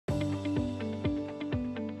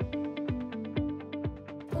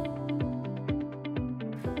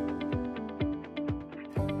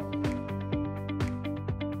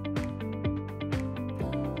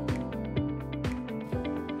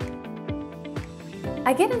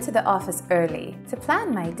I get into the office early to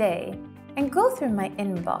plan my day and go through my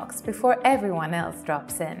inbox before everyone else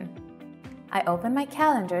drops in. I open my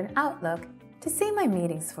calendar in Outlook to see my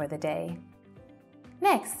meetings for the day.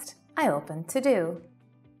 Next, I open To Do.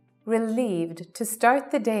 Relieved to start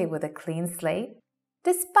the day with a clean slate,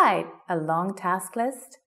 despite a long task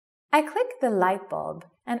list, I click the light bulb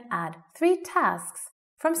and add 3 tasks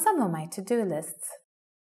from some of my to-do lists,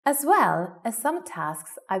 as well as some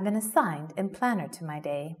tasks I've been assigned in Planner to my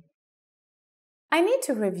day. I need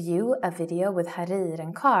to review a video with Harir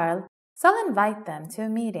and Carl, so I'll invite them to a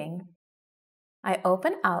meeting. I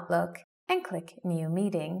open Outlook and click New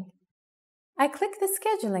Meeting. I click the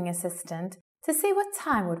scheduling assistant to see what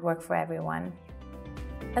time would work for everyone.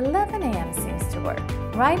 11 a.m. seems to work,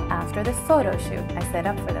 right after the photo shoot I set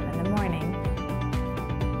up for them